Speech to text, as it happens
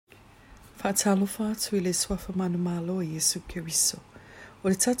Faitauga I le swafa manumalo Iesu Keriso. O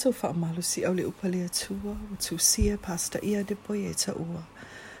le tatou whaamalo si au le Upu Folafola o Tusi Paia de Taua.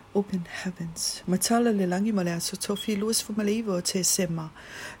 Open heavens. MATALA le langi ma le aso TOFI luas fu maleiva o TESEMA.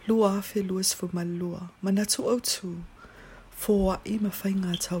 Lua afe luas fu malua. Manatu Autu. Foai ma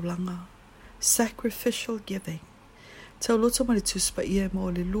faigataulaga. Sacrificial Giving. Tauloto ma le Tusi Paia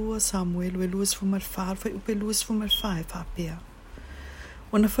mo le lua Samuelu e luas fu malfa fai upe luas fu malfa e fapea.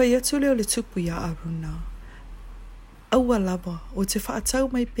 Wana whai atu leo le tupu ia Arana. Aua lava o te whaatau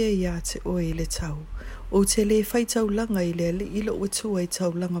mai pia ia te oe i le tau. O te le faitaulaga i le ilo Atua I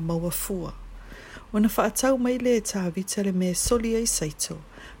taulaga maua fua. Wana whaatau mai le Tavita I me soli ai saito.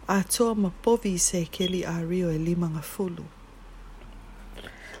 Atoa ma povi sekeli ario e limagafulu.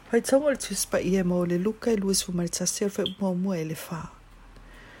 Faitauga le Tusi Paia mo le Luka i luas fu maritasi alfa mua e le wha.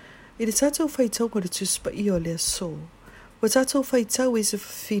 I le tatou faitauga le Tusi Paia o le aso. Wa tatou faitau e se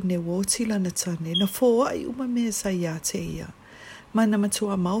fafine wo tila na tane na Foai uma mea sa ia te ia. Mana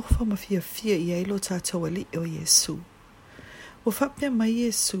matua maufa ma fia ia ilo tatou ali o Iesu. Wa whapea mai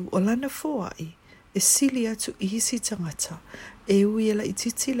Iesu o lana Foai e sili atu I hisi tangata e ui e la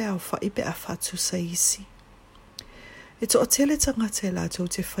ititi le au whai pe a fatu sa isi. E to o tele tangata e latou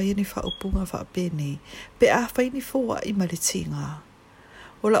te whai ni whaupunga whapene pe a whai ni Foai ma le tinga.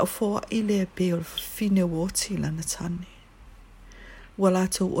 O la o Foai le pe o fafine wo tila na tane. Wa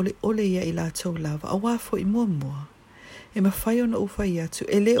latou ole ia I latou lava a wafo I mua. E mawhai ona uwhai atu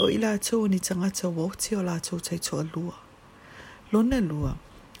e leo I latou ni tangata woti o latou taitoa lua. Lona lua,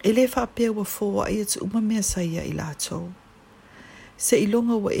 e le whapea wa Foai atu umamea saia I latou. Se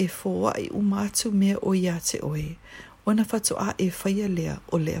ilonga wa e Foai umatu mea o ia te oe, ona whatu a e whaia lea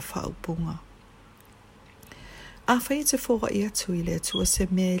o lea whaupunga. A whai te Foai atu I le atua se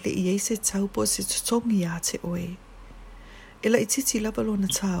mea le I eise taupo se tutongi ia te oe. E la ititi lava lona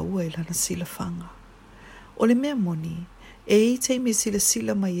tā ua I lana sila whanga. O le mea moni, e I teime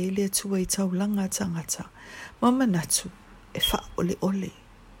sila mai e le atua I taulaga tangata, ma manatu, e wha ole.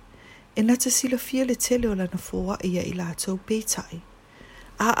 E nata sila fia le tele o lana Foai ia I latou peitai.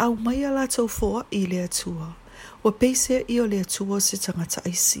 A au mai a latou Foai I le atua, o peisea I o le atua o se tangata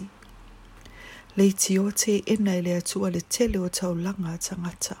aisi. Le itio te ena I le atua le tele o taulaga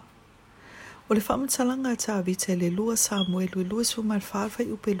tangata. O le whamatalanga Tavita I le lua Samuelu e luas fu malfa fai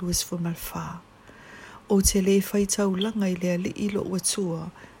upe luas fu malfa. O te le faitauga I le ilo Atua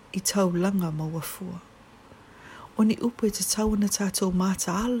I taulaga maua fua. O ni upu e te tau na tatou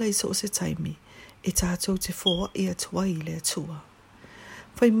MATALA I so se taimi e tatou te Foai Atua I le Atua.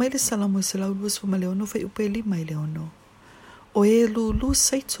 Fai mai le salamo e se lau luas fu maleono fai upe lima I leono. O e lu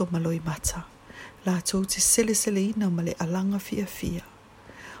saito maloi mata. Latou te sele ina ma le alanga fia.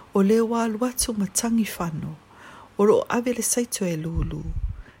 O leo wa aluatu matangi whano, o ro ave le saito e lulu,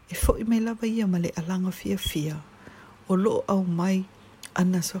 e fo me lava ia ma le alanga fia, o lo au mai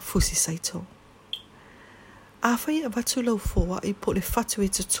ana sa fusi saito. A whai a watu lau Foai po le fatu e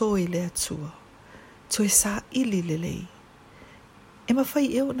tuto I le atua, to e sa ili le lei. E ma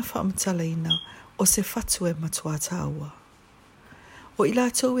whai eo na whaamatala ina o se fatu e matua taua. O I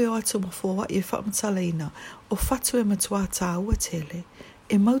latou e o atu ma Foai e whaamatala ina o fatu e matua taua tele,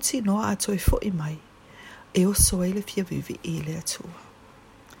 e mauti noa ato e fo'i mai, e oso ai le fia vivi I le atua.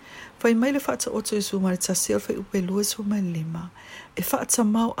 Fai mai le Faitauga e suma le tasi alfa upe luas fu mai lima, e whaata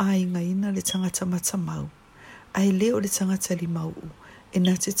mau a inga ina le tangata mata mau, a e leo le tangata limau, e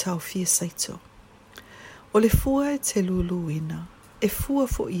nate tau fia saito. O le fua e te lulu ina, e fua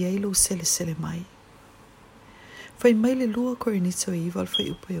fo'i ailo sele mai. Fai mai le lua korinito e iwa alfa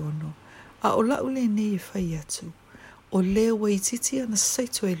upe ono, a o lau le nei e fai atu, o leo wa ititi ana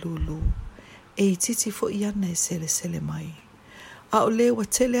saito e lulu, e ititi fo I ana e sele mai. A o leo wa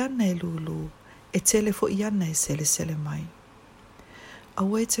tele ana e lulu, e tele fo I ana e sele mai. A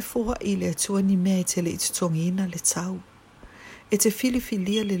wa e te Foai le atua ni mea e tele I tutongina le tau. E te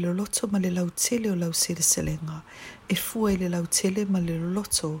filifilia le loloto ma le lau tele o lau selenga, e fua I le lau tele ma le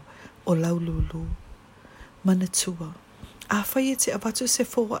loloto o lau lulu. Manatua. A whai e te avatu se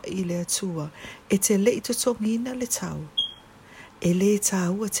Foai le atua, e te le I tutongina le tau. E le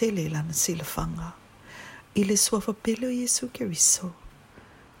tau a te le lana sila whanga. I le suafa pelo Iesu Keriso.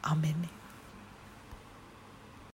 Amen.